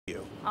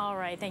All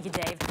right, thank you,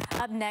 Dave.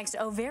 Up next,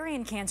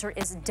 ovarian cancer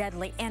is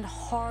deadly and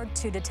hard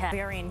to detect.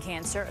 Ovarian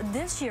cancer.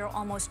 This year,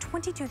 almost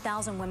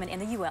 22,000 women in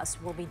the U.S.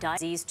 will be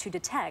diagnosed to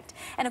detect.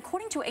 And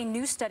according to a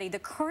new study, the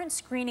current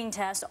screening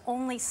test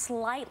only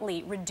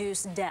slightly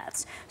reduced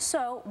deaths.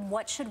 So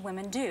what should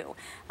women do?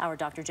 Our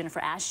Dr. Jennifer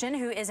Ashton,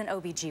 who is an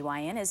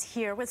OBGYN, is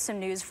here with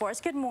some news for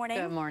us. Good morning.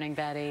 Good morning,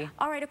 Betty.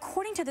 All right,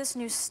 according to this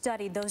new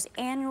study, those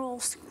annual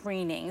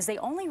screenings, they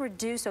only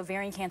reduce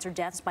ovarian cancer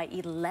deaths by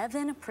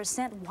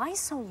 11%. Why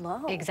so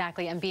low?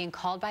 Exactly, and being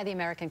called by the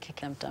American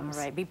symptoms.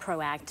 All right, be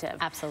proactive.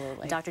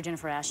 Absolutely. Dr.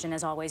 Jennifer Ashton,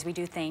 as always, we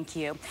do thank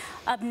you.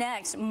 Up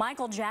next,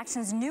 Michael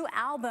Jackson's new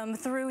album,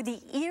 Through the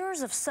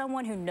Ears of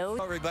Someone Who Knows.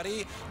 Hello,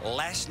 everybody.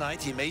 Last night,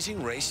 The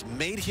Amazing Race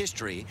made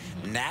history.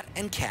 Nat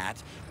and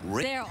Kat.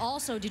 There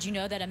also, did you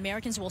know that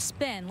Americans will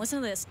spend,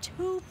 listen to this,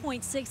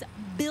 $2.6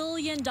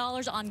 billion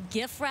on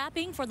gift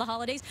wrapping for the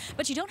holidays,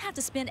 but you don't have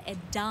to spend a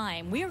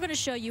dime. We are going to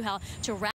show you how to wrap